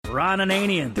Ron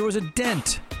Ananian. There was a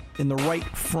dent in the right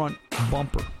front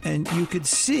bumper, and you could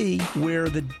see where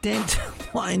the dent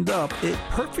lined up. It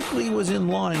perfectly was in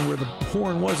line where the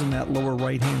horn was in that lower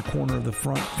right-hand corner of the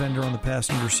front fender on the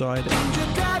passenger side.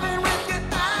 You're driving with your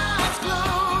eyes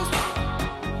closed.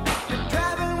 You're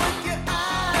driving with your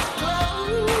eyes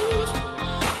closed.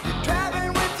 You're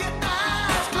driving with your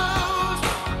eyes closed.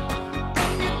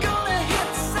 And you're gonna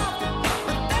hit something,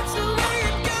 but that's the way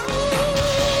it goes.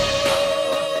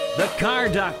 The Car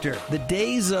Doctor. The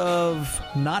days of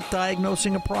not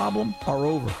diagnosing a problem are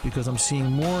over, because I'm seeing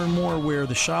more and more where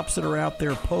the shops that are out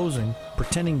there posing,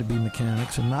 pretending to be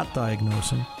mechanics and not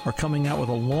diagnosing, are coming out with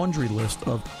a laundry list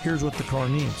of here's what the car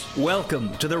needs.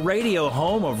 Welcome to the radio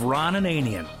home of Ron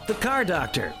Ananian, the Car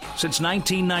Doctor. Since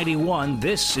 1991,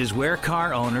 this is where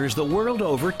car owners the world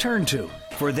over turn to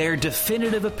for their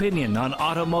definitive opinion on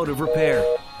automotive repair.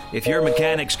 If your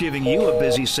mechanic's giving you a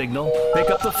busy signal, pick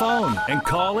up the phone and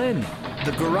call in.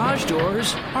 The garage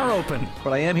doors are open.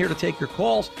 But I am here to take your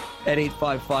calls at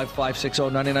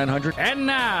 855-560-9900. And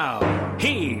now,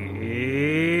 here's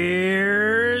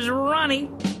Ronnie.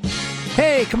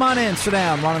 Hey, come on in, sit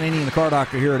down. Ron Ananian, the Car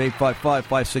Doctor, here at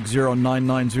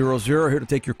 855-560-9900. Here to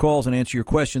take your calls and answer your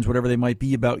questions, whatever they might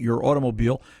be about your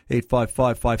automobile.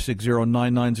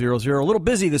 855-560-9900. A little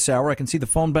busy this hour. I can see the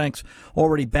phone banks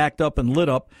already backed up and lit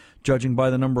up, judging by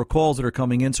the number of calls that are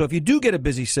coming in. So if you do get a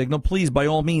busy signal, please, by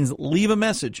all means, leave a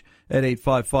message at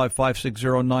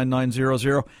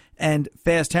 855-560-9900. And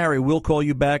Fast Harry will call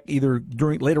you back either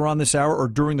later on this hour or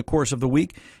during the course of the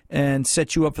week and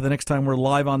set you up for the next time we're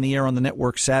live on the air on the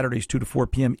network, Saturdays, 2 to 4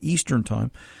 p.m. Eastern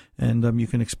Time. And you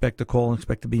can expect a call and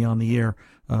expect to be on the air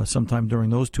sometime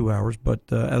during those 2 hours.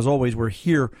 But as always, we're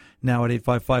here now at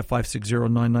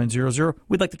 855-560-9900.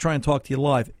 We'd like to try and talk to you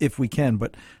live if we can,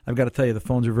 but I've got to tell you, the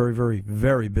phones are very, very,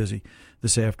 very busy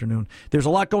this afternoon. There's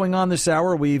a lot going on this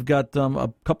hour. We've got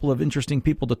a couple of interesting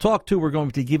people to talk to. We're going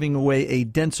to be giving away a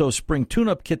Denso Spring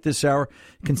Tune-Up Kit this hour,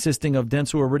 consisting of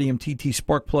Denso Iridium TT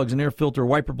spark plugs and air filter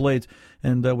wiper blades.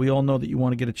 And we all know that you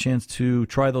want to get a chance to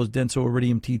try those Denso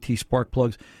Iridium TT spark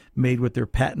plugs made with their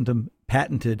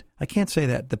patented, I can't say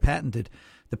that, the patented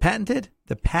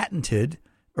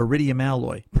iridium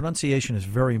alloy. Pronunciation is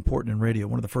very important in radio.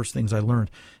 One of the first things I learned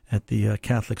at the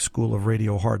Catholic School of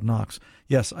Radio Hard Knocks.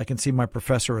 Yes, I can see my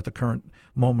professor at the current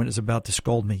moment is about to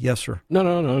scold me. Yes, sir.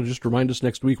 No. Just remind us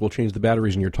next week. We'll change the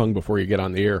batteries in your tongue before you get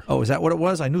on the air. Oh, is that what it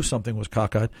was? I knew something was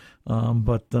cockeyed.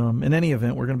 But in any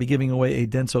event, we're going to be giving away a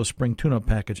Denso Spring Tune-Up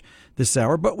package this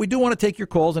hour. But we do want to take your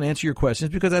calls and answer your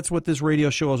questions, because that's what this radio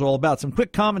show is all about. Some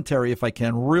quick commentary, if I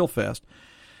can, real fast.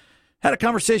 Had a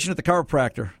conversation at the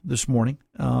chiropractor this morning.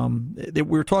 We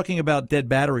were talking about dead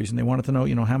batteries, and they wanted to know,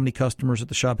 how many customers at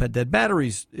the shop had dead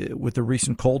batteries with the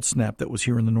recent cold snap that was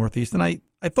here in the Northeast. And I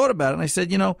thought about it, and I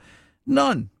said,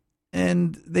 none.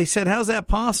 And they said, how's that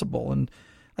possible? And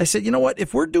I said, you know what?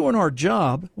 If we're doing our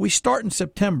job, we start in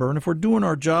September, and if we're doing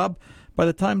our job, by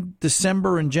the time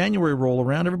December and January roll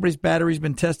around, everybody's battery's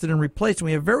been tested and replaced, and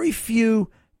we have very few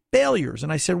failures.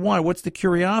 And I said, why? What's the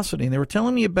curiosity? And they were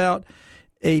telling me about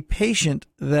a patient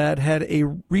that had a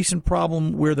recent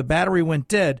problem where the battery went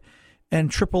dead, and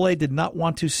AAA did not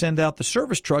want to send out the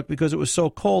service truck because it was so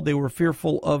cold. They were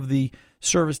fearful of the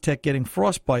service tech getting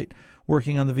frostbite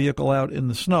working on the vehicle out in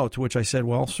the snow, to which I said,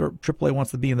 well, sir, AAA wants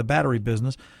to be in the battery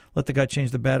business. Let the guy change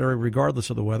the battery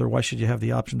regardless of the weather. Why should you have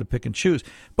the option to pick and choose?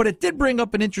 But it did bring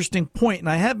up an interesting point, and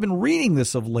I have been reading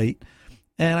this of late,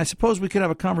 and I suppose we could have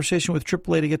a conversation with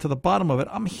AAA to get to the bottom of it.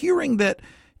 I'm hearing that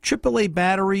AAA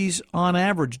batteries, on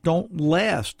average, don't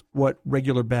last what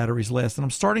regular batteries last. And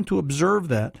I'm starting to observe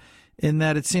that, in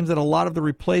that it seems that a lot of the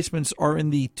replacements are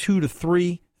in the 2 to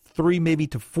 3 maybe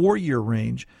to 4 year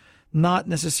range, not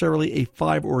necessarily a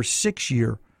 5 or 6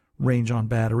 year range on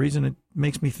batteries. And it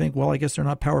makes me think, well, I guess they're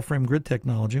not power frame grid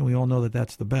technology, and we all know that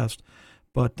that's the best.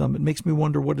 But it makes me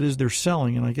wonder what it is they're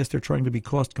selling, and I guess they're trying to be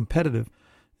cost competitive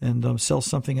and sell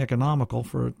something economical,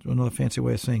 for another fancy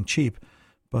way of saying cheap.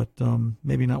 But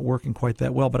maybe not working quite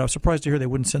that well. But I was surprised to hear they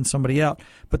wouldn't send somebody out.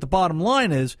 But the bottom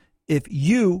line is, if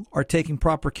you are taking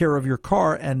proper care of your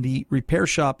car and the repair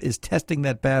shop is testing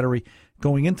that battery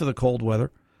going into the cold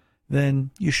weather,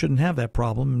 then you shouldn't have that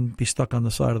problem and be stuck on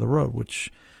the side of the road, which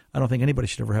I don't think anybody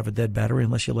should ever have a dead battery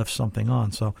unless you left something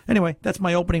on. So anyway, that's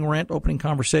my opening rant, opening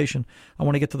conversation. I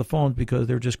want to get to the phones because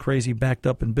they're just crazy, backed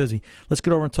up, and busy. Let's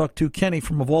get over and talk to Kenny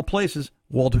from, of all places,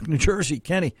 Waldock, New Jersey.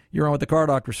 Kenny, you're on with the Car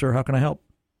Doctor, sir. How can I help?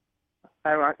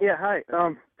 Hi, Ron. Yeah, hi.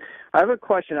 I have a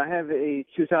question. I have a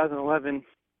 2011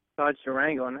 Dodge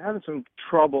Durango, and I'm having some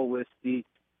trouble with the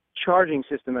charging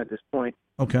system at this point.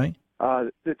 Okay.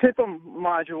 The TIPM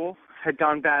module had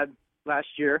gone bad last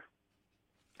year,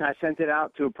 I sent it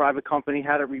out to a private company,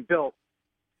 had it rebuilt,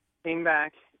 came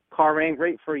back, car ran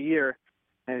great for a year,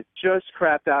 and it just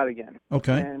crapped out again.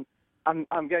 Okay. And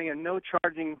I'm getting a no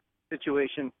charging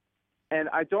situation, and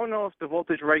I don't know if the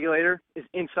voltage regulator is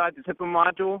inside the TIPA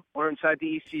module or inside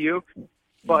the ECU,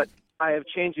 but I have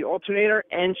changed the alternator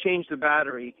and changed the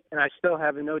battery, and I still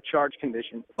have a no charge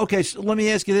condition. Okay, so let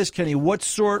me ask you this, Kenny. What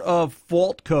sort of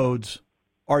fault codes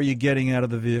are you getting out of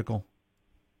the vehicle?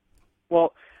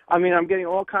 Well, I mean, I'm getting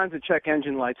all kinds of check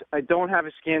engine lights. I don't have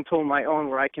a scan tool of my own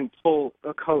where I can pull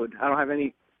a code. I don't have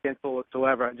any scan tool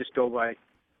whatsoever. I just go by,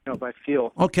 by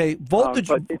feel. Okay, voltage.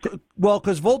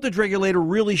 Because voltage regulator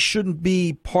really shouldn't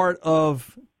be part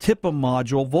of TIPA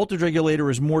module. Voltage regulator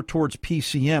is more towards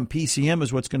PCM. PCM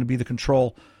is what's going to be the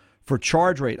control for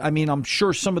charge rate. I mean, I'm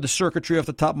sure some of the circuitry off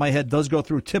the top of my head does go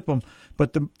through TIPM,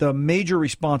 but the major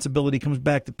responsibility comes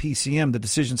back to PCM. The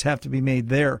decisions have to be made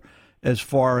there as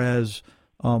far as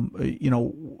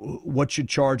what should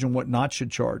charge and what not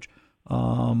should charge.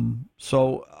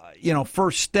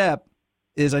 First step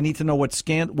is I need to know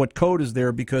what code is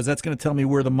there, because that's going to tell me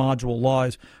where the module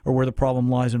lies or where the problem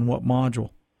lies in what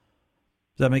module.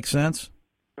 Does that make sense?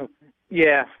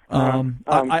 Yeah.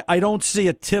 I don't see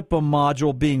a TIPM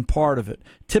module being part of it.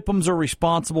 TIPMs are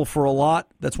responsible for a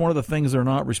lot. That's one of the things they're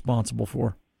not responsible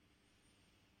for.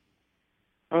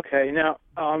 Okay. Now,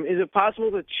 is it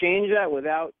possible to change that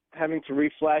without having to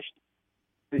reflash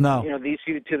the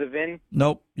ECU to the VIN?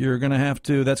 Nope. You're going to have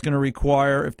to. That's going to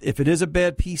require, if it is a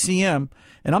bad PCM,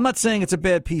 and I'm not saying it's a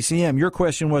bad PCM. Your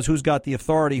question was who's got the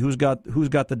authority, who's got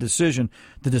the decision.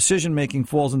 The decision-making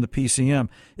falls in the PCM.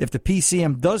 If the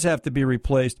PCM does have to be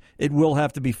replaced, it will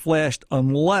have to be flashed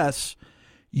unless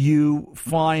you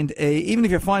find even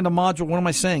if you find a module, what am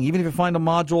I saying? Even if you find a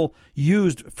module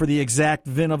used for the exact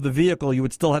VIN of the vehicle, you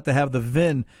would still have to have the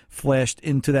VIN flashed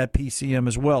into that PCM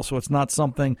as well. So it's not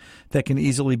something that can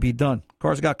easily be done.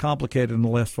 Cars got complicated in the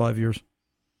last 5 years.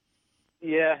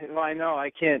 Yeah, well, I know.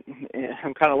 I can't.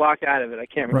 I'm kind of locked out of it. I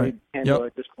can't really handle it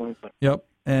at this point. But. Yep.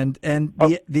 And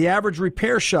the average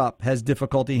repair shop has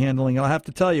difficulty handling it. I'll have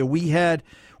to tell you, we had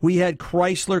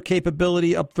Chrysler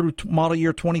capability up through model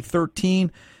year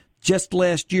 2013. Just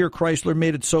last year, Chrysler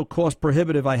made it so cost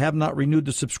prohibitive, I have not renewed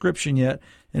the subscription yet,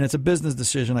 and it's a business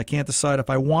decision. I can't decide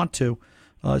if I want to,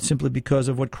 simply because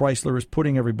of what Chrysler is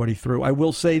putting everybody through. I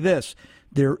will say this.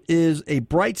 There is a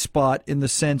bright spot in the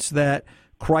sense that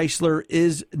Chrysler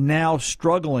is now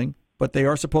struggling, but they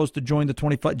are supposed to join the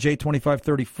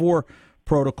J2534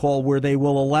 protocol, where they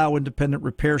will allow independent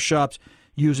repair shops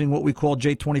using what we call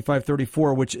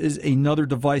J2534, which is another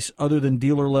device other than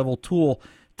dealer-level tool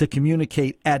to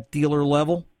communicate at dealer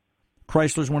level.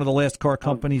 Chrysler is one of the last car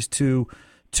companies to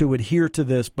adhere to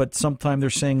this, but sometime they're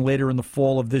saying later in the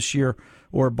fall of this year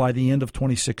or by the end of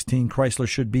 2016, Chrysler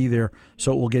should be there,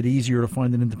 so it will get easier to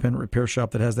find an independent repair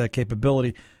shop that has that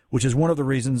capability, which is one of the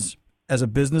reasons, as a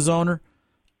business owner,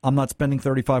 I'm not spending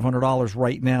 $3,500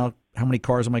 right now. How many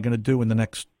cars am I going to do in the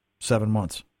next 7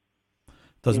 months?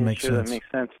 Doesn't make sense. That makes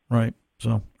sense. Right.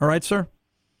 So, all right, sir.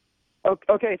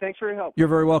 Okay, thanks for your help. You're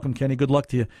very welcome, Kenny. Good luck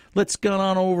to you. Let's get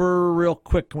on over real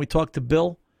quick. Can we talk to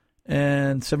Bill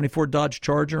and 74 Dodge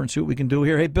Charger and see what we can do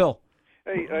here? Hey, Bill.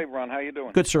 Hey, Ron. How you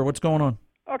doing? Good, sir. What's going on?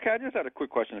 Okay, I just had a quick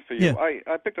question for you. Yeah.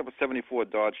 I picked up a 74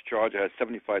 Dodge Charger. It has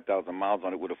 75,000 miles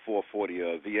on it with a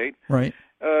 440 V8. Right.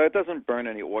 It doesn't burn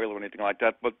any oil or anything like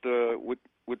that, but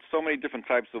with so many different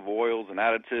types of oils and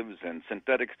additives and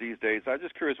synthetics these days, I'm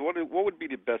just curious, what would be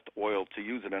the best oil to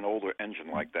use in an older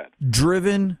engine like that?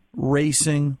 Driven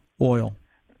Racing Oil.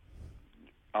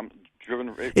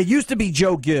 It used to be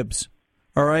Joe Gibbs,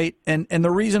 all right? And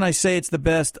the reason I say it's the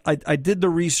best, I did the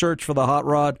research for the hot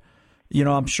rod. You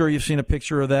know, I'm sure you've seen a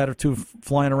picture of that or two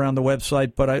flying around the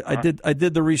website, but I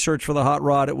did the research for the hot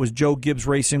rod. It was Joe Gibbs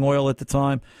Racing Oil at the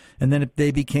time, and then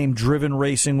they became Driven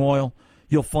Racing Oil.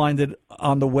 You'll find it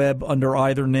on the web under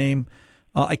either name.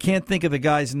 I can't think of the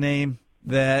guy's name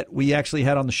that we actually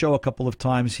had on the show a couple of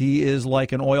times. He is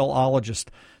like an oilologist.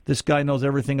 This guy knows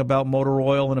everything about motor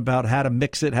oil and about how to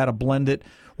mix it, how to blend it,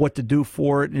 what to do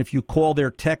for it. And if you call their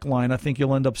tech line, I think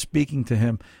you'll end up speaking to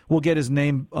him. We'll get his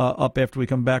name up after we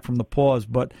come back from the pause.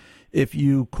 But if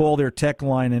you call their tech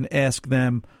line and ask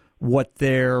them what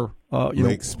their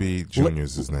Lake Speed Jr.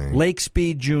 is his name. Lake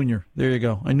Speed Jr. There you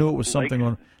go. I knew it was something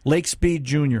on Lake Speed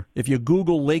Jr. If you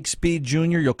Google Lake Speed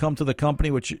Jr., you'll come to the company,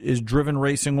 which is Driven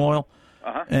Racing Oil.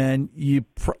 Uh-huh. And you,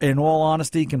 in all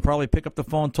honesty, can probably pick up the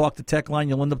phone, talk to tech line.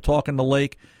 You'll end up talking to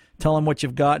Lake, tell him what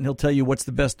you've got, and he'll tell you what's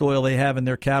the best oil they have in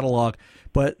their catalog.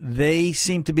 But they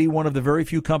seem to be one of the very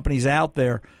few companies out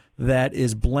there that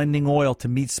is blending oil to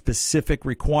meet specific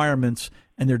requirements,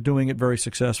 and they're doing it very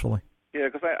successfully. Yeah,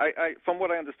 because I from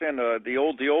what I understand, the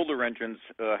older engines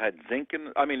had zinc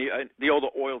in. I mean, the older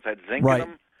oils had zinc in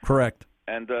them. Correct.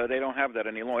 And they don't have that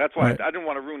any longer. That's why I didn't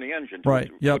want to ruin the engine.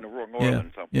 Putting the wrong oil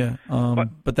in. So. Yeah.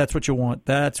 But that's what you want.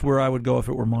 That's where I would go if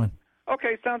it were mine.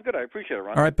 Okay, sounds good. I appreciate it,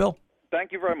 Ron. All right, Bill.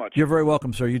 Thank you very much. You're very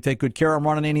welcome, sir. You take good care. I'm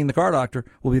Ron Ananian, the Car Doctor.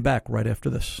 We'll be back right after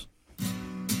this.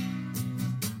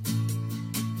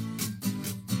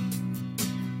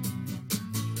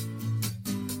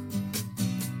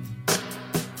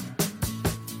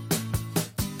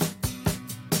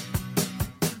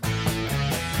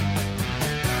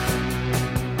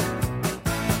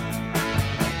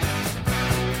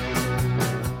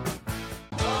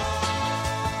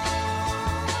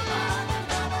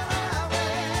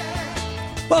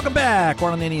 Welcome back.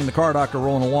 Ron Ananian, the Car Doctor,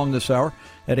 rolling along this hour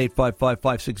at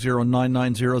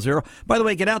 855-560-9900. By the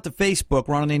way, get out to Facebook,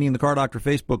 Ron Ananian, the Car Doctor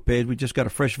Facebook page. We just got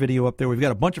a fresh video up there. We've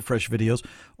got a bunch of fresh videos.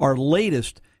 Our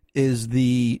latest is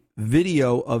the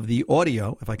video of the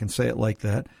audio, if I can say it like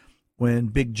that, when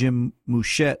Big Jim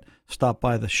Mouchette stopped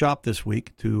by the shop this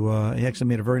week. He actually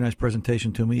made a very nice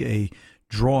presentation to me, a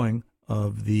drawing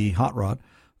of the hot rod,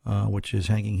 which is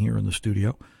hanging here in the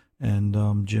studio.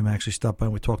 And Jim actually stopped by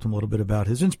and we talked to him a little bit about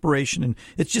his inspiration. And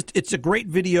it's a great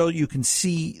video. You can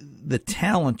see the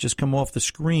talent just come off the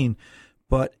screen.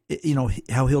 But, you know,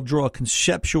 how he'll draw a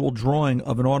conceptual drawing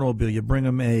of an automobile. You bring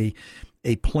him a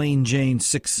plain Jane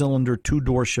 6-cylinder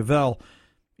 2-door Chevelle.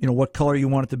 You know, what color you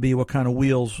want it to be, what kind of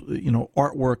wheels, you know,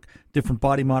 artwork, different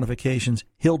body modifications.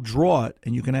 He'll draw it,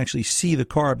 and you can actually see the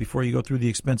car before you go through the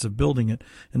expense of building it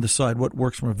and decide what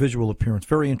works from a visual appearance.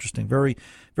 Very interesting, very,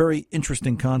 very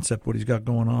interesting concept, what he's got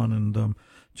going on, and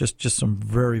just some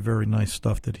very, very nice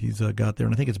stuff that he's got there.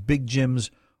 And I think it's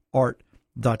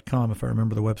bigjimsart.com, if I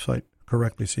remember the website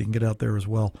correctly, so you can get out there as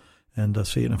well and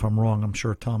see it. And if I'm wrong, I'm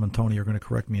sure Tom and Tony are going to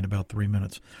correct me in about 3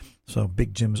 minutes. So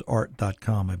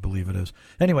bigjimsart.com, I believe it is.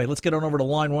 Anyway, let's get on over to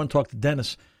line one, talk to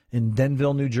Dennis in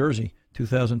Denville, New Jersey,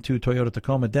 2002 Toyota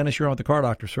Tacoma. Dennis, you're on with the Car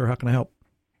Doctor, sir. How can I help?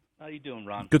 How you doing,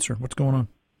 Ron? Good, sir. What's going on?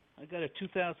 I got a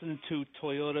 2002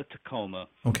 Toyota Tacoma.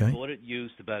 Okay. Bought it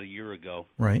used about a year ago.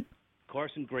 Right.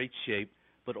 Car's in great shape,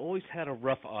 but always had a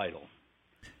rough idle.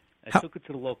 I took it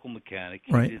to the local mechanic.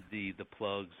 He Right. did the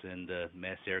plugs and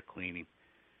mass air cleaning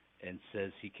and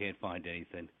says he can't find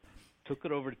anything. Took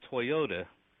it over to Toyota.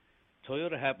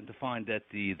 Toyota happened to find that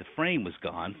the frame was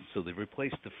gone, so they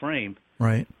replaced the frame.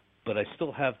 Right. But I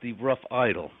still have the rough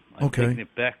idle. I'm taking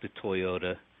it back to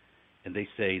Toyota, and they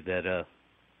say that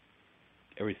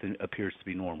everything appears to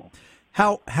be normal.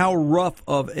 How rough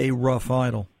of a rough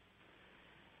idle?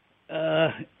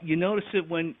 You notice it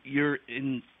when you're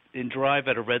in drive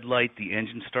at a red light, the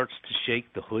engine starts to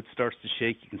shake, the hood starts to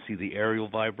shake. You can see the aerial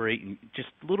vibrate, and just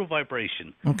a little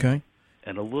vibration. Okay.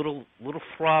 And a little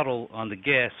throttle on the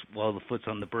gas while the foot's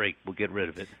on the brake will get rid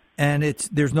of it. And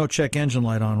there's no check engine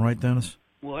light on, right, Dennis?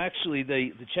 Well, actually,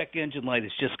 the check engine light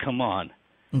has just come on.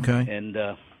 Okay. And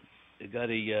it got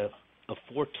a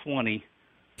 420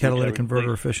 catalytic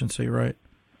converter efficiency, right?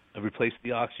 I replaced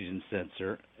the oxygen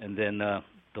sensor, and then the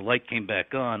light came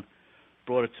back on.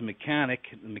 Brought it to mechanic.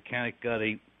 The mechanic got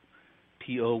a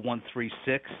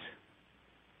PO136.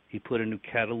 He put a new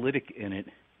catalytic in it,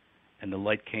 and the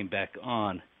light came back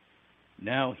on.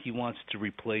 Now he wants to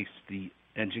replace the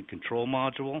engine control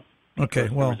module. Okay,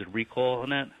 well, is it recall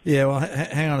on that? Yeah, well,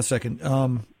 hang on a second.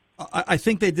 I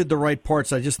think they did the right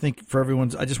parts. I just think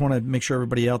I just want to make sure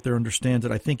everybody out there understands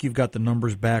it. I think you've got the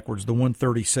numbers backwards. The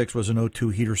 136 was an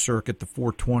O2 heater circuit. The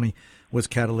 420 was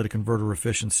catalytic converter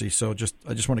efficiency. So I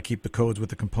just want to keep the codes with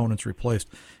the components replaced.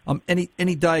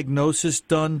 Any diagnosis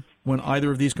done when either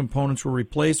of these components were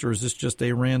replaced, or is this just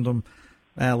a random,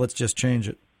 let's just change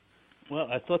it? Well,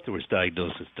 I thought there was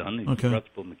diagnosis done. He's a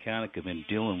reputable mechanic. I've been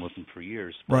dealing with him for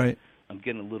years. Right. I'm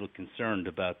getting a little concerned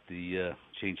about the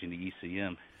changing the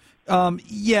ECM.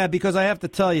 Yeah, because I have to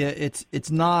tell you,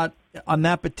 it's not on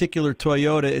that particular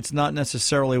Toyota. It's not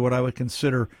necessarily what I would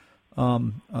consider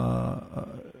common.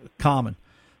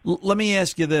 Let me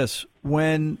ask you this: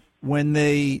 when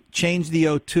they changed the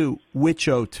O2, which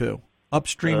O2,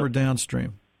 upstream or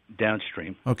downstream?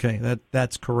 Downstream. Okay,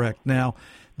 that's correct. Now,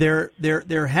 there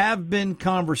have been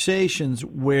conversations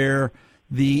where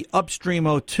the upstream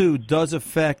O2 does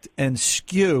affect and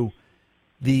skew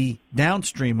the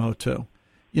downstream O2.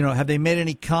 You know, have they made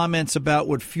any comments about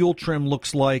what fuel trim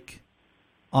looks like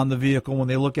on the vehicle when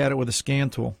they look at it with a scan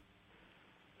tool?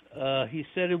 He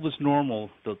said it was normal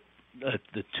the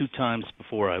 2 times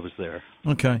before I was there.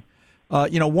 Okay.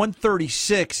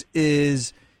 136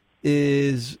 is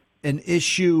an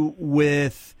issue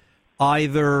with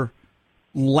either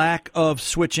lack of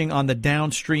switching on the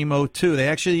downstream O2. They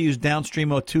actually use downstream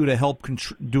O2 to help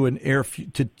do an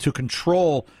to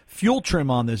control fuel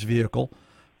trim on this vehicle.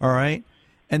 All right.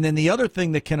 And then the other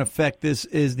thing that can affect this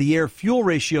is the air-fuel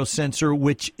ratio sensor,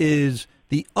 which is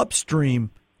the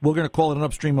upstream. We're going to call it an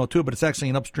upstream O2, but it's actually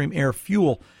an upstream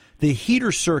air-fuel. The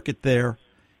heater circuit there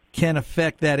can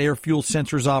affect that air-fuel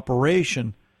sensor's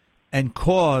operation and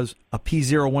cause a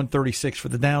P0136 for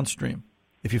the downstream,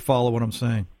 if you follow what I'm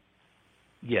saying.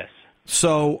 Yes.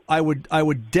 So I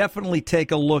would definitely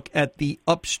take a look at the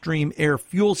upstream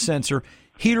air-fuel sensor.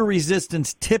 Heater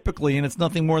resistance typically, and it's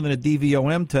nothing more than a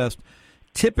DVOM test,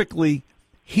 typically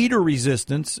heater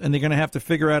resistance, and they're going to have to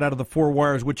figure out of the 4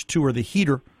 wires which 2 are the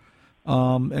heater,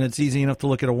 and it's easy enough to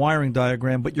look at a wiring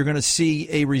diagram, but you're going to see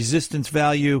a resistance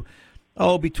value,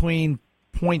 between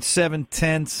 0.7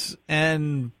 tenths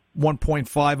and 1.5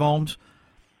 ohms.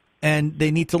 And they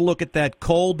need to look at that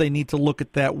cold. They need to look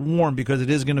at that warm because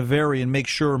it is going to vary, and make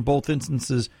sure in both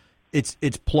instances it's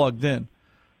plugged in.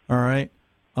 All right.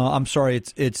 I'm sorry.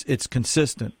 It's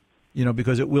consistent.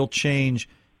 Because it will change.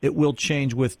 It will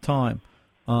change with time.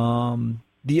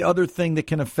 The other thing that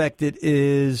can affect it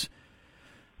is,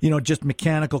 just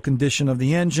mechanical condition of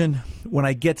the engine. When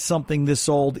I get something this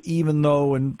old, even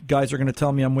though, and guys are going to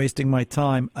tell me I'm wasting my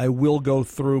time, I will go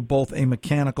through both a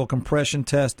mechanical compression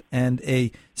test and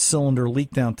a cylinder leak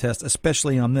down test,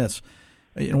 especially on this.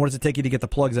 What does it take you to get the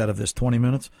plugs out of this? 20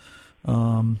 minutes?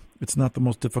 It's not the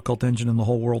most difficult engine in the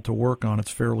whole world to work on. It's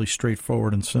fairly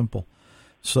straightforward and simple.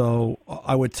 So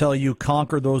I would tell you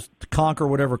conquer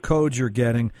whatever codes you're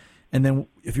getting. And then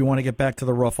if you want to get back to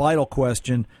the rough idle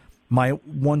question, my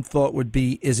one thought would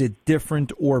be, is it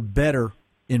different or better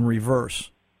in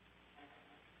reverse?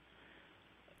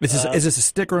 Is this a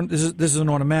sticker? This is an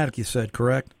automatic, you said,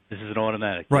 correct? This is an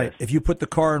automatic, right. Yes. If you put the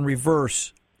car in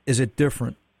reverse, is it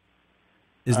different?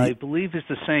 I believe it's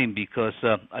the same because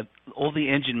all the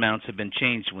engine mounts have been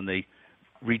changed when they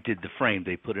redid the frame.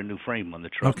 They put a new frame on the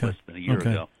truck less than a year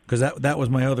ago. Because that was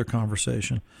my other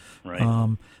conversation.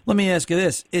 Right. Let me ask you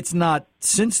this. It's not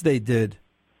since they did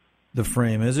the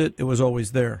frame, is it? It was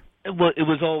always there. Well, it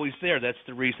was always there. That's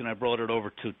the reason I brought it over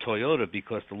to Toyota,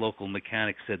 because the local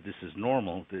mechanic said this is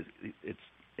normal. It's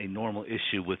a normal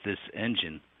issue with this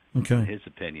engine, in his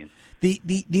opinion.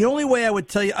 The only way I would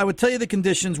tell you the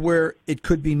conditions where it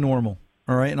could be normal,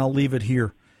 all right, and I'll leave it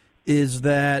here, is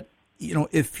that,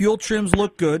 if fuel trims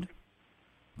look good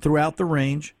throughout the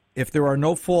range, if there are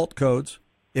no fault codes,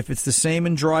 if it's the same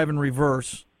in drive and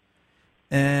reverse,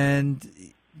 and,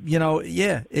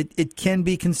 it can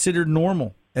be considered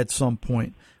normal at some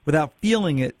point. Without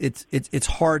feeling it, it's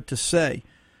hard to say.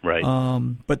 Right.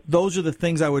 But those are the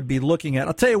things I would be looking at.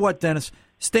 I'll tell you what, Dennis,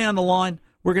 stay on the line.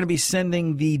 We're going to be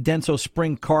sending the Denso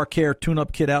Spring Car Care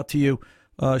tune-up kit out to you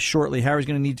shortly. Harry's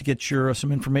going to need to get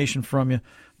some information from you.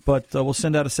 But we'll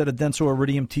send out a set of Denso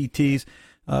Iridium TTs.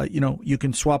 You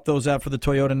can swap those out for the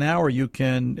Toyota now, or you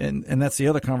can, and that's the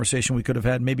other conversation we could have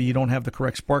had. Maybe you don't have the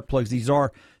correct spark plugs. These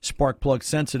are spark plug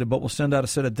sensitive, but we'll send out a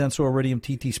set of Denso Iridium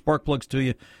TT spark plugs to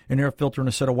you, an air filter, and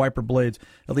a set of wiper blades.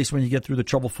 At least when you get through the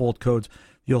trouble fault codes,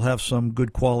 you'll have some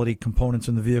good quality components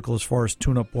in the vehicle as far as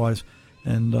tune-up wise,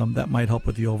 and that might help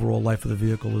with the overall life of the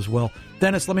vehicle as well.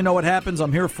 Dennis, let me know what happens.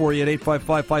 I'm here for you at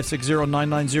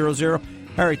 855-560-9900.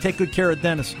 Harry, take good care of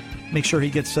Dennis. Make sure he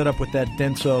gets set up with that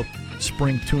Denso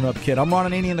Spring tune-up kit. I'm Ron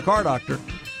Ananian, the Car Doctor.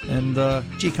 And,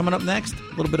 coming up next,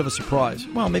 a little bit of a surprise.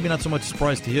 Well, maybe not so much a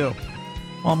surprise to you.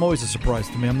 Well, I'm always a surprise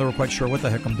to me. I'm never quite sure what the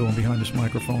heck I'm doing behind this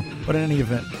microphone. But in any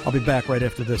event, I'll be back right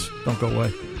after this. Don't go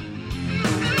away.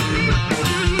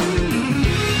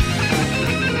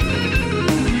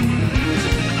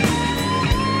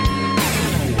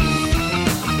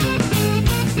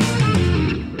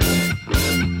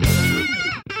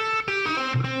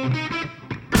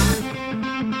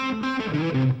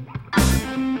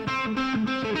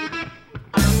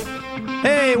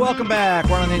 Welcome back.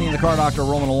 Ron Ananian, the Car Doctor,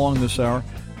 rolling along this hour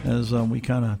as we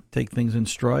kind of take things in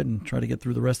stride and try to get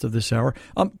through the rest of this hour.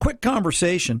 Quick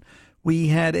conversation. We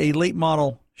had a late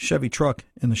model Chevy truck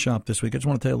in the shop this week. I just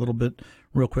want to tell you a little bit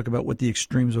real quick about what the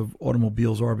extremes of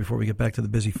automobiles are before we get back to the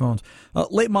busy phones.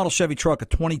 Late model Chevy truck, a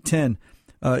 2010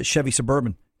 Chevy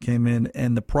Suburban came in,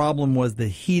 and the problem was the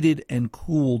heated and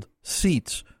cooled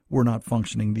seats were not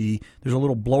functioning. There's a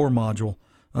little blower module.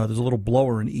 There's a little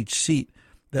blower in each seat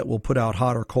that will put out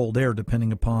hot or cold air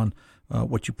depending upon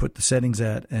what you put the settings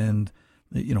at and,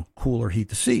 cool or heat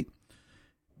the seat.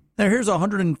 Now, here's a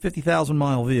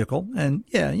 150,000-mile vehicle, and,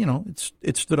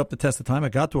 it stood up the test of time.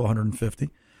 It got to 150.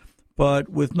 But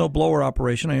with no blower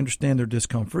operation, I understand their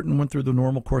discomfort and went through the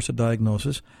normal course of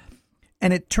diagnosis.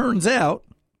 And it turns out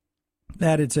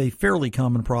that it's a fairly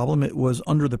common problem. It was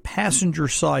under the passenger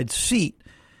side seat,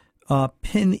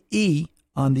 pin E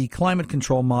on the climate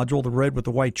control module, the red with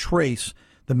the white trace,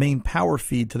 the main power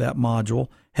feed to that module,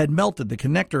 had melted. The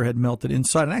connector had melted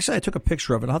inside. And actually, I took a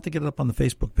picture of it. I'll have to get it up on the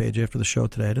Facebook page after the show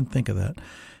today. I didn't think of that.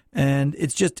 And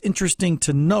it's just interesting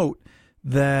to note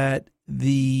that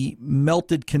the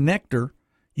melted connector,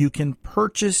 you can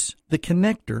purchase the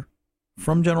connector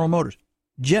from General Motors.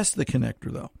 Just the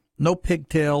connector, though. No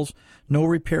pigtails, no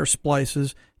repair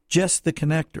splices, just the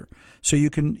connector. So you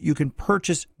can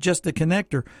purchase just the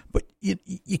connector, but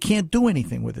you can't do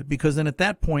anything with it, because then at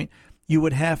that point you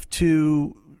would have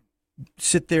to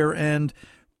sit there and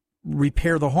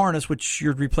repair the harness, which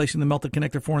you're replacing the melted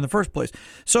connector for in the first place.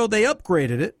 So they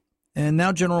upgraded it, and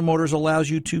now General Motors allows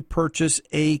you to purchase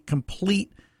a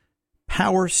complete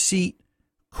power seat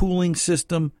cooling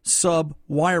system sub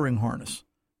wiring harness.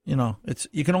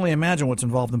 You can only imagine what's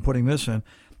involved in putting this in.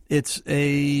 It's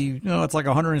it's like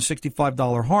a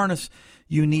 $165 harness.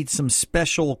 You need some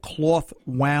special cloth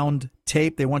wound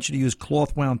tape. They want you to use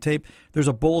cloth wound tape. There's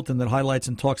a bulletin that highlights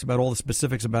and talks about all the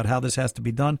specifics about how this has to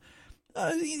be done.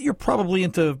 You're probably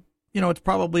into, it's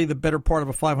probably the better part of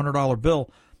a $500 bill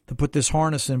to put this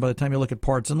harness in by the time you look at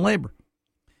parts and labor.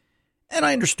 And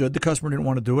I understood the customer didn't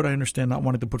want to do it. I understand not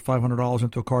wanting to put $500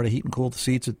 into a car to heat and cool the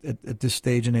seats at this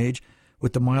stage and age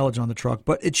with the mileage on the truck.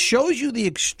 But it shows you the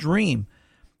extreme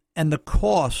and the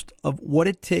cost of what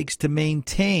it takes to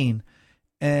maintain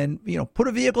and, put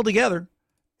a vehicle together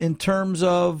in terms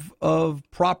of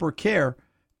proper care.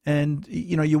 And,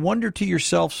 you wonder to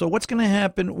yourself, so what's going to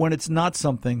happen when it's not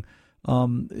something,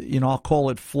 I'll call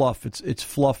it fluff. It's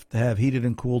fluff to have heated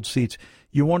and cooled seats.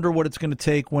 You wonder what it's going to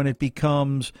take when it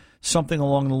becomes something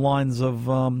along the lines of,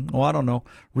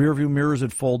 rear view mirrors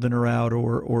that fold in or out,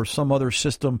 or some other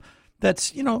system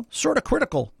that's, sort of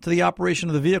critical to the operation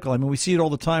of the vehicle. I mean, we see it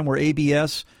all the time where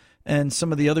ABS and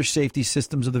some of the other safety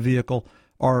systems of the vehicle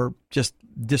are just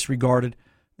disregarded.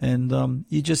 And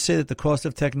you just say that the cost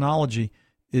of technology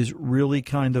is really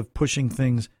kind of pushing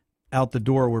things out the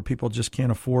door where people just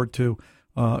can't afford to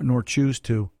nor choose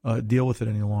to deal with it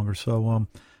any longer. So,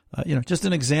 just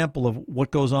an example of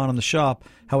what goes on in the shop,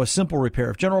 how a simple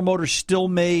repair. If General Motors had still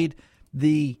made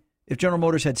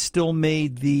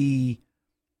the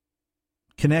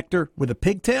connector with a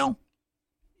pigtail,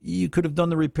 you could have done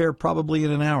the repair probably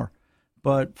in an hour.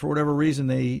 But for whatever reason,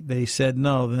 they said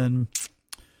no, then,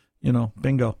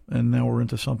 bingo. And now we're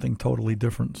into something totally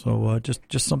different. So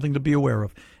just something to be aware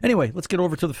of. Anyway, let's get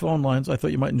over to the phone lines. I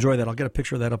thought you might enjoy that. I'll get a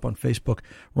picture of that up on Facebook,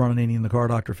 Ron Ananian, the Car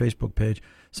Doctor Facebook page,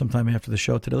 sometime after the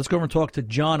show today. Let's go over and talk to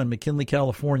John in McKinley,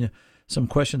 California. Some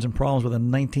questions and problems with a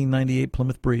 1998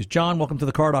 Plymouth Breeze. John, welcome to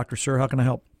the Car Doctor, sir. How can I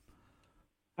help?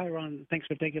 Hi, Ron. Thanks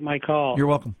for taking my call. You're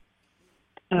welcome.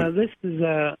 This is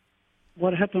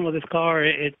what happened with this car.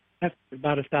 It after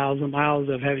about 1,000 miles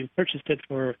of having purchased it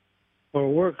for a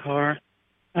work car,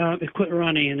 it quit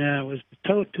running, and it was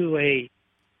towed to a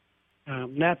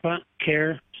Napa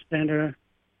Care Center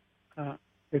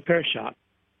repair shop.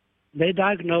 They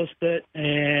diagnosed it,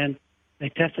 and they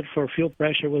tested for fuel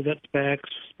pressure was at specs,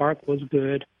 spark was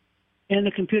good, and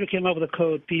the computer came up with a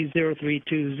code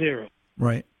P0320.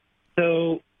 Right.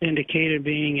 So indicated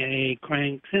being a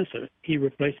crank sensor. He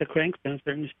replaced the crank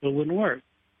sensor and it still wouldn't work.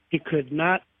 He could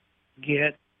not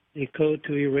get the code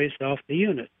to erase off the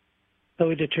unit. So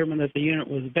he determined that the unit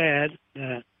was bad,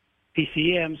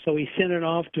 PCM, so he sent it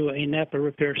off to a Napa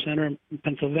repair center in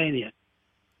Pennsylvania.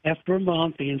 After a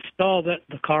month, he installed it.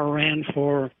 The car ran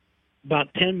for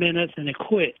about 10 minutes and it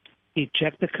quit. He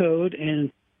checked the code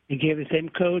and he gave the same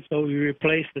code, so we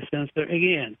replaced the sensor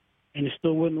again, and it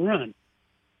still wouldn't run.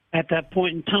 At that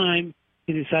point in time,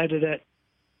 he decided that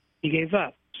he gave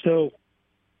up. So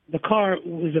the car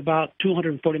was about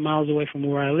 240 miles away from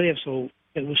where I live, so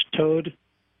it was towed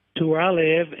to where I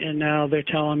live, and now they're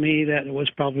telling me that it was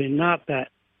probably not that,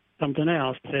 something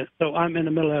else. So I'm in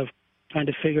the middle of trying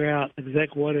to figure out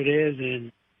exactly what it is.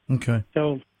 And okay.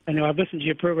 So I know I've listened to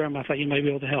your program. I thought you might be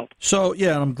able to help. So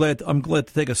yeah, I'm glad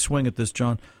to take a swing at this,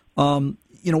 John.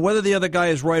 Whether the other guy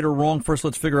is right or wrong, first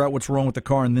let's figure out what's wrong with the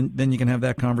car, and then you can have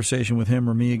that conversation with him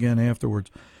or me again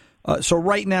afterwards. So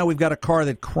right now we've got a car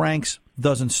that cranks,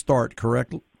 doesn't start,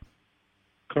 correct?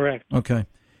 Correct. Okay.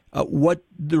 What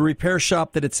the repair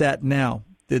shop that it's at now,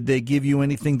 did they give you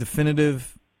anything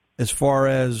definitive as far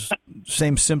as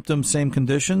same symptoms, same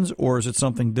conditions, or is it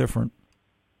something different?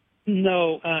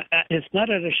 No, it's not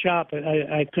at a shop.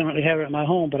 I currently have it at my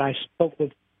home, but I spoke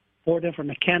with 4 different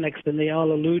mechanics, and they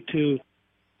all allude to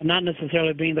not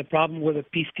necessarily being the problem with a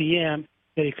PCM,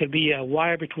 that it could be a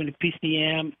wire between the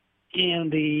PCM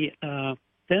and the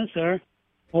sensor,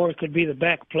 or it could be the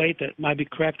back plate that might be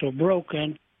cracked or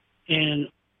broken.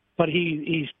 But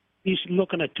he's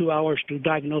looking at 2 hours to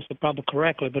diagnose the problem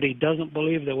correctly, but he doesn't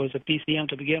believe there was a PCM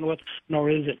to begin with, nor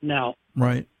is it now.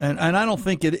 Right, and I don't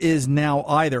think it is now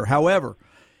either. However,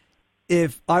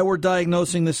 if I were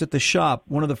diagnosing this at the shop,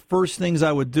 one of the first things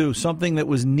I would do, something that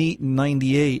was neat in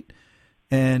 '98,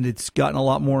 and it's gotten a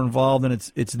lot more involved, and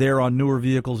it's there on newer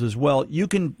vehicles as well. You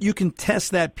can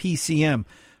test that PCM.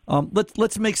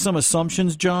 Let's make some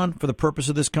assumptions, John, for the purpose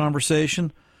of this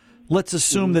conversation. Let's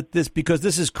assume that because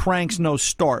this is cranks no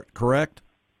start, correct?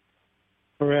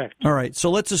 Correct. All right, so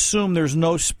let's assume there's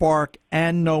no spark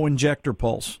and no injector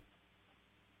pulse.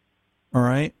 All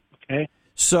right? Okay.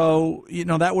 So,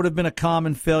 that would have been a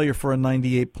common failure for a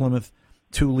 98 Plymouth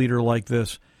 2-liter like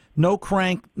this. No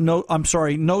cranks, no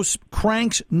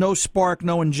spark,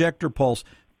 no injector pulse.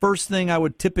 First thing I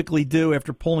would typically do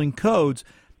after pulling codes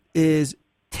is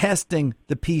testing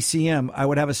the PCM. I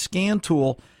would have a scan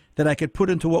tool that I could put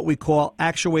into what we call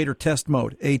actuator test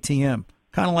mode, ATM,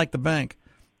 kind of like the bank,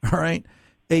 all right,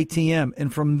 ATM.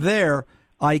 And from there,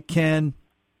 I can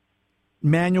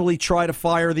manually try to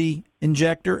fire the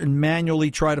injector and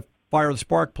manually try to fire the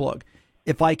spark plug.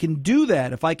 If I can do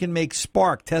that, if I can make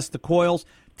spark, test the coils,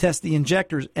 test the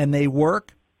injectors, and they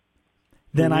work,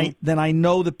 then I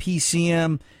know the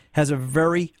PCM has a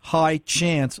very high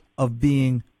chance of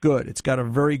being good. It's got a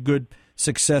very good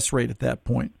success rate at that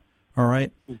point. All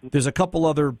right? There's a couple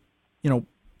other,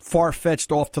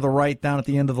 far-fetched off to the right down at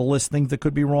the end of the list things that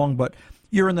could be wrong, but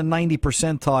you're in the 90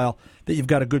 percentile that you've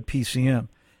got a good PCM.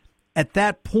 At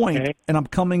that point, and I'm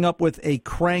coming up with a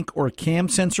crank or cam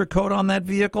sensor code on that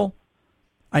vehicle,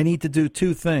 I need to do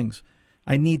two things.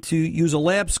 I need to use a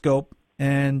lab scope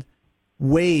and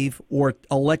wave or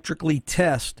electrically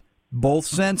test both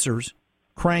sensors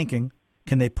cranking.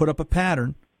 Can they put up a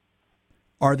pattern?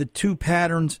 Are the two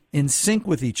patterns in sync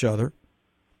with each other?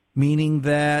 Meaning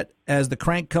that as the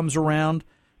crank comes around,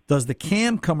 does the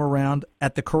cam come around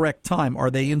at the correct time?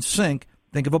 Are they in sync?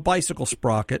 Think of a bicycle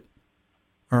sprocket.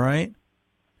 All right?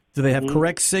 Do they have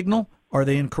correct signal? Are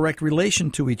they in correct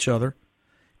relation to each other?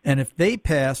 And if they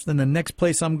pass, then the next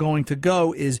place I'm going to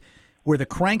go is where the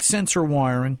crank sensor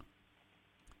wiring,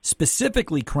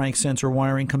 specifically crank sensor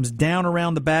wiring, comes down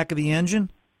around the back of the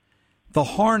engine. The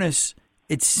harness,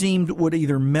 it seemed, would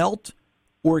either melt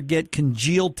or get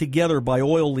congealed together by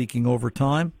oil leaking over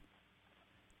time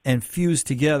and fuse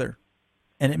together.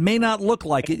 And it may not look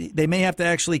like it. They may have to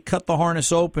actually cut the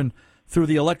harness open through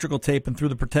the electrical tape and through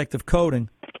the protective coating,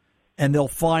 and they'll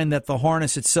find that the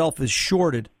harness itself is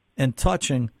shorted and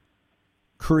touching,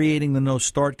 creating the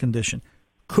no-start condition.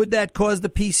 Could that cause the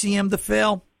PCM to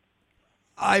fail?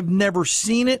 I've never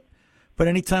seen it, but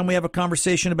anytime we have a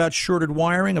conversation about shorted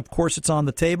wiring, of course it's on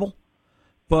the table.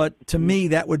 But to me,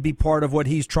 that would be part of what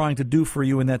he's trying to do for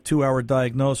you in that 2-hour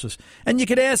diagnosis. And you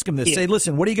could ask him this. Say,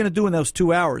 listen, what are you going to do in those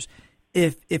 2 hours?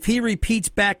 If he repeats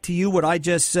back to you what I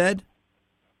just said,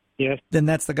 then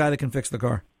that's the guy that can fix the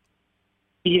car.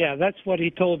 Yeah, that's what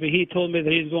he told me. He told me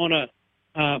that he's going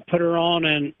to put her on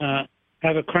and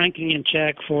have a cranking in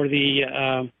check for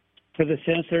the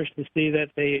sensors to see that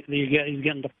he's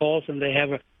getting the pulse and they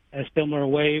have a similar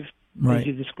wave as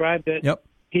you described it. Yep.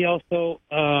 He also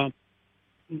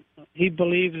he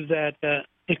believes that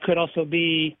it could also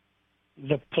be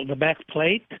the back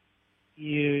plate.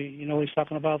 You know what he's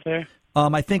talking about there?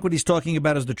 I think what he's talking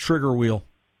about is the trigger wheel.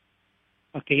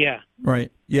 Okay, yeah. Right.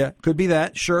 Yeah, could be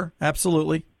that. Sure,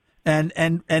 absolutely. And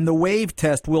the wave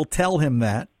test will tell him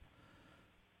that.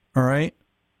 All right?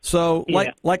 So,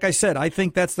 like I said, I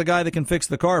think that's the guy that can fix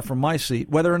the car from my seat.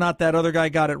 Whether or not that other guy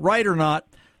got it right or not,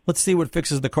 let's see what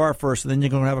fixes the car first, and then you're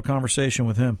going to have a conversation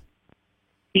with him.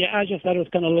 Yeah, I just thought it was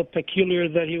kind of a little peculiar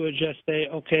that he would just say,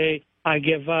 okay, I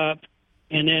give up,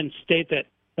 and then state that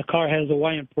the car has a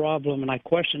wiring problem, and I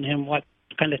questioned him what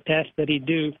kind of test did he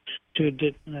do to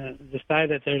decide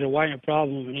that there's a wiring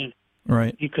problem,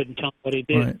 and he couldn't tell what he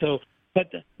did. Right. So, but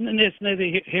it's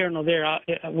neither here nor there.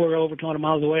 We're over 200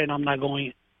 miles away, and I'm not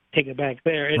going to take it back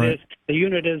there. It is the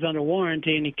unit is under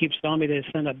warranty, and he keeps telling me to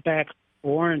send it back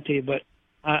for warranty, but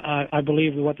I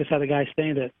believe what this other guy's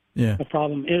saying, that the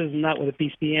problem is not with the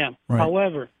PCM. Right.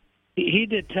 However, he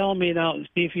did tell me, now,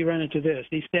 see if you ran into this.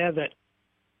 He said that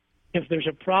if there's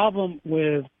a problem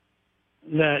with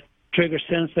that trigger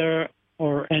sensor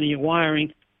or any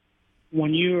wiring,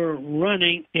 when you're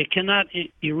running, it cannot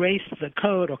erase the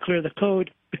code or clear the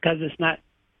code because it's not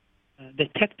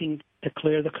detecting to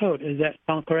clear the code. Does that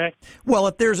sound correct? Well,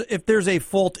 if there's a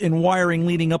fault in wiring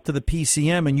leading up to the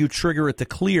PCM and you trigger it to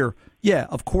clear, yeah,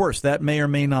 of course, that may or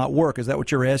may not work. Is that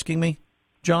what you're asking me?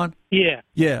 John? Yeah.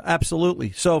 Yeah,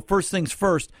 absolutely. So first things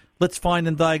first, let's find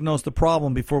and diagnose the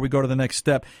problem before we go to the next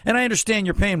step. And I understand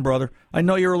your pain, brother. I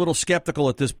know you're a little skeptical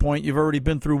at this point. You've already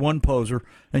been through one poser,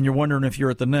 and you're wondering if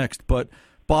you're at the next. But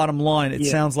bottom line, it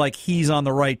sounds like he's on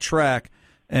the right track.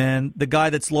 And the guy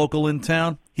that's local in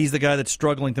town, he's the guy that's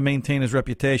struggling to maintain his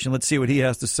reputation. Let's see what he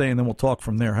has to say, and then we'll talk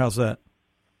from there. How's that?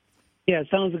 Yeah,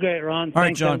 sounds great, Ron. All right,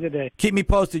 Thanks. John. Have a good day. Keep me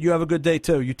posted. You have a good day,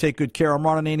 too. You take good care. I'm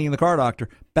Ron Ananian, the Car Doctor.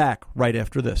 Back right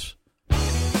after this.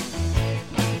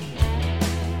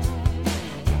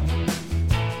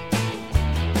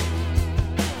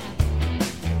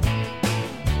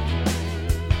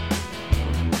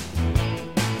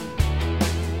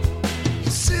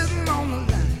 Sitting on the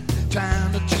line,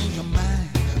 trying to change your mind.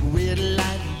 Red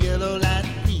light, yellow light,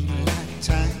 green light,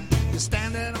 time. You're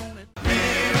standing on it.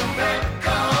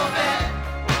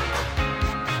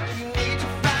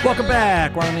 Welcome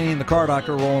back. Ron Ananian, the Car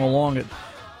Doctor, rolling along at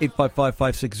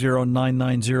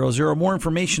 855-560-9900. More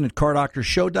information at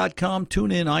cardoctorshow.com.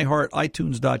 Tune in, iHeart,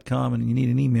 iTunes.com. And you need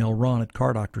an email, ron at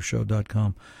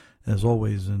cardoctorshow.com, as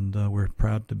always. And we're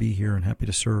proud to be here and happy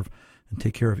to serve and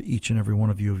take care of each and every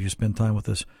one of you if you spend time with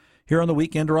us here on the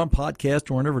weekend or on podcast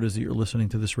or whenever it is that you're listening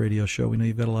to this radio show. We know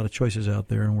you've got a lot of choices out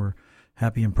there, and we're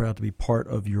happy and proud to be part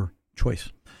of your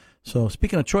choice. So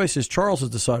speaking of choices, Charles has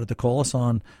decided to call us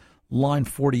on line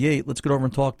 48. Let's get over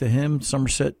and talk to him.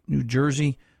 Somerset, New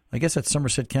Jersey. I guess that's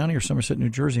Somerset County or Somerset, New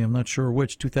Jersey. I'm not sure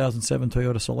which. 2007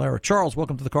 Toyota Solara. Charles,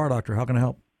 welcome to the Car Doctor. How can I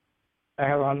help? I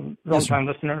have a long-time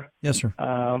listener. Yes, sir.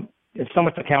 It's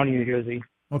Somerset County, New Jersey.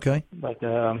 Okay. But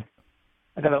I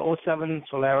got an 07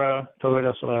 Solara,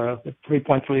 Toyota Solara, with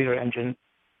 3.3-liter engine,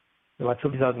 about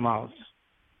 50,000 miles.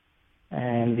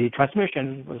 And the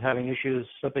transmission was having issues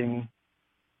slipping,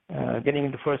 getting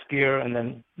into first gear and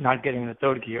then not getting into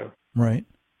third gear. Right.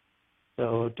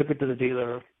 So took it to the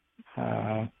dealer,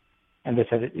 and they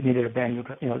said it needed a brand new,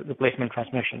 replacement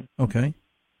transmission. Okay.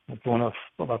 It's one of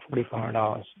about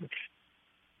 $4,500, which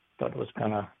I thought was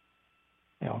kind of,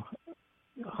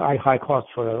 high cost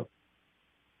for a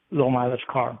low mileage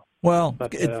car. Well,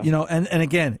 but, and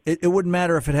again, it wouldn't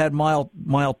matter if it had mile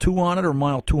 2 on it or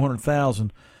mile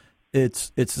 200,000. It's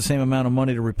the same amount of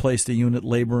money to replace the unit,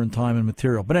 labor and time and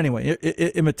material. But anyway,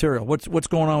 immaterial. What's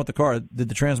going on with the car? Did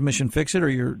the transmission fix it, or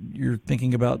you're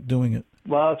thinking about doing it?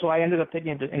 Well, so I ended up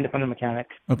taking it to independent mechanic.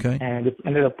 Okay. And it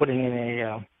ended up putting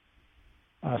in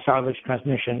a salvage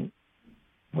transmission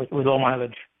with low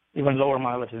mileage, even lower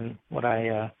mileage than what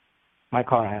my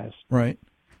car has. Right.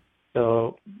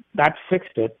 So that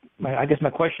fixed it. I guess my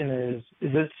question is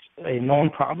this a known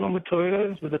problem with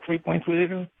Toyotas with the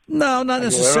 3.3-liter? No, not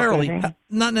necessarily.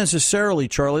 Not necessarily,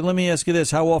 Charlie. Let me ask you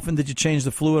this. How often did you change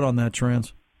the fluid on that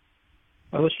trans?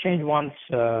 Well, it was changed once,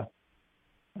 about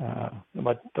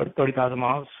 30,000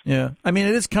 miles. Yeah. I mean,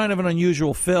 it is kind of an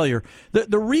unusual failure.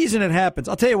 The reason it happens,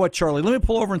 I'll tell you what, Charlie, let me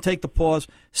pull over and take the pause.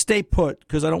 Stay put,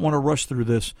 because I don't want to rush through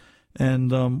this.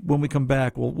 And when we come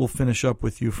back, we'll finish up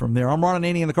with you from there. I'm Ron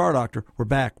Ananian, the Car Doctor. We're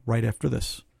back right after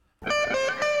this.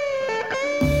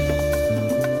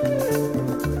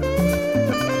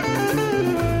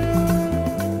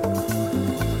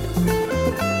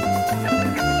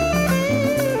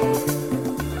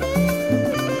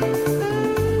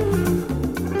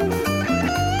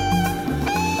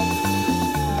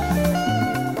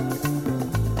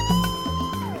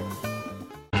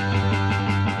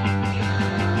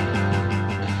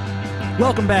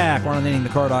 Welcome back. Ron Ananian, the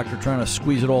Car Doctor, trying to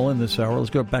squeeze it all in this hour.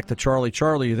 Let's go back to Charlie.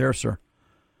 Charlie, you there, sir?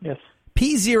 Yes.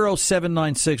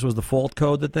 P0796 was the fault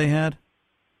code that they had?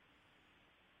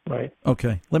 Right.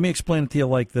 Okay. Let me explain it to you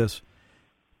like this.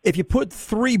 If you put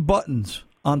 3 buttons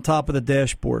on top of the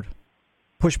dashboard,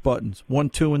 push buttons, 1,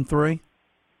 2, and 3,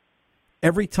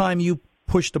 every time you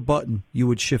pushed a button, you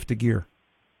would shift a gear.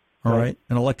 All right?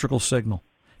 An electrical signal.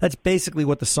 That's basically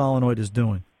what the solenoid is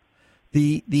doing.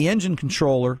 The engine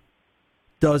controller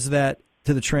does that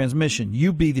to the transmission.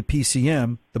 You be the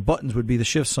PCM, the buttons would be the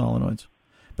shift solenoids.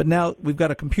 But now we've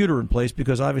got a computer in place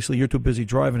because obviously you're too busy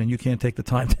driving and you can't take the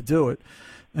time to do it,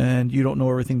 and you don't know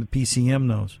everything the PCM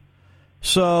knows.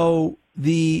 So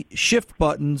the shift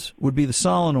buttons would be the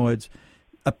solenoids.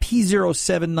 A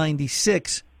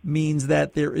P0796 means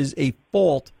that there is a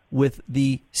fault with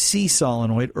the C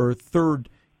solenoid, or third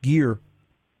gear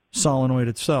solenoid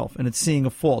itself, and it's seeing a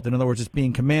fault. In other words, it's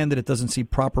being commanded. It doesn't see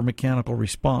proper mechanical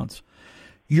response.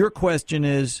 Your question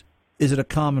is it a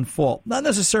common fault? Not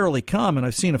necessarily common.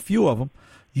 I've seen a few of them.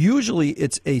 Usually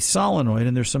it's a solenoid,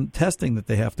 and there's some testing that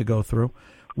they have to go through.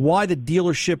 Why the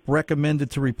dealership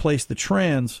recommended to replace the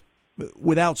trans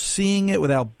without seeing it,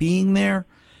 without being there,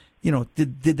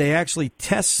 did they actually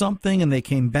test something and they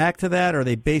came back to that? Are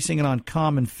they basing it on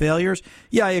common failures?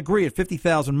 Yeah, I agree. At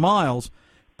 50,000 miles,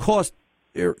 cost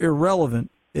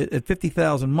irrelevant. At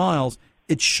 50,000 miles,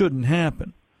 it shouldn't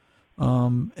happen.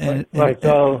 So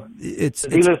the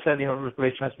dealer said,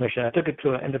 replace transmission. I took it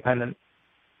to an independent,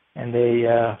 and they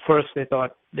first they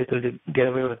thought they could get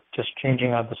away with just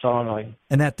changing out the solenoid,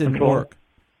 and that didn't work.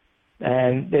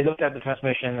 And they looked at the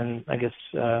transmission, and I guess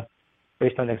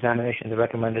based on the examination, they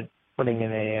recommended putting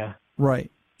in a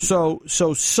right. So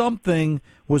something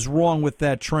was wrong with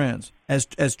that trans.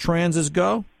 As transes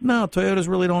go, no, Toyotas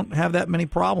really don't have that many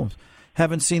problems.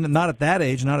 Haven't seen them, not at that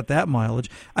age, not at that mileage.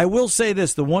 I will say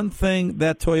this, the one thing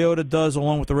that Toyota does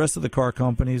along with the rest of the car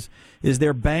companies is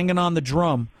they're banging on the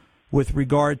drum with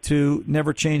regard to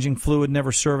never changing fluid,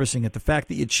 never servicing it. The fact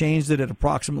that you changed it at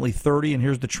approximately 30 and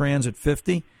here's the trans at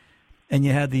 50 and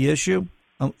you had the issue,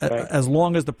 as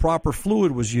long as the proper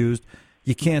fluid was used,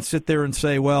 you can't sit there and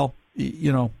say, well,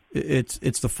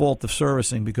 it's the fault of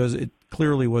servicing because it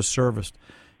clearly was serviced.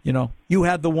 You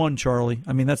had the one, Charlie.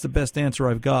 I mean, that's the best answer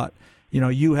I've got.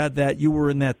 You had that. You were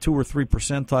in that 2 or 3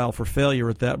 percentile for failure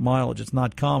at that mileage. It's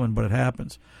not common, but it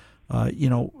happens.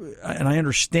 And I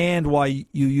understand why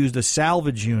you used a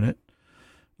salvage unit.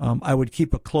 I would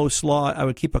keep a close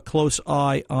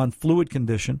eye on fluid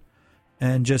condition,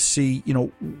 and just see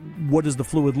what does the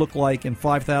fluid look like in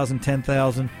 5,000,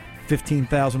 10,000,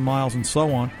 15,000 miles, and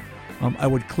so on. I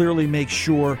would clearly make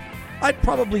sure. I'd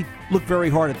probably look very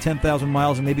hard at 10,000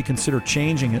 miles and maybe consider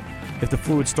changing it if the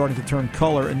fluid's starting to turn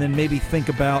color, and then maybe think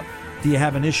about, do you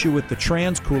have an issue with the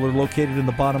trans cooler located in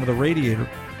the bottom of the radiator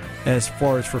as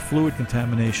far as for fluid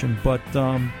contamination. But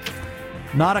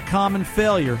not a common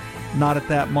failure, not at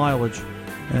that mileage,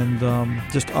 and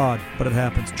just odd, but it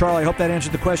happens. Charlie, I hope that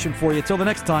answered the question for you. Till the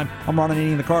next time, I'm Ron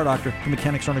Ananian, the Car Doctor. The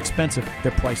mechanics aren't expensive.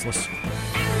 They're priceless.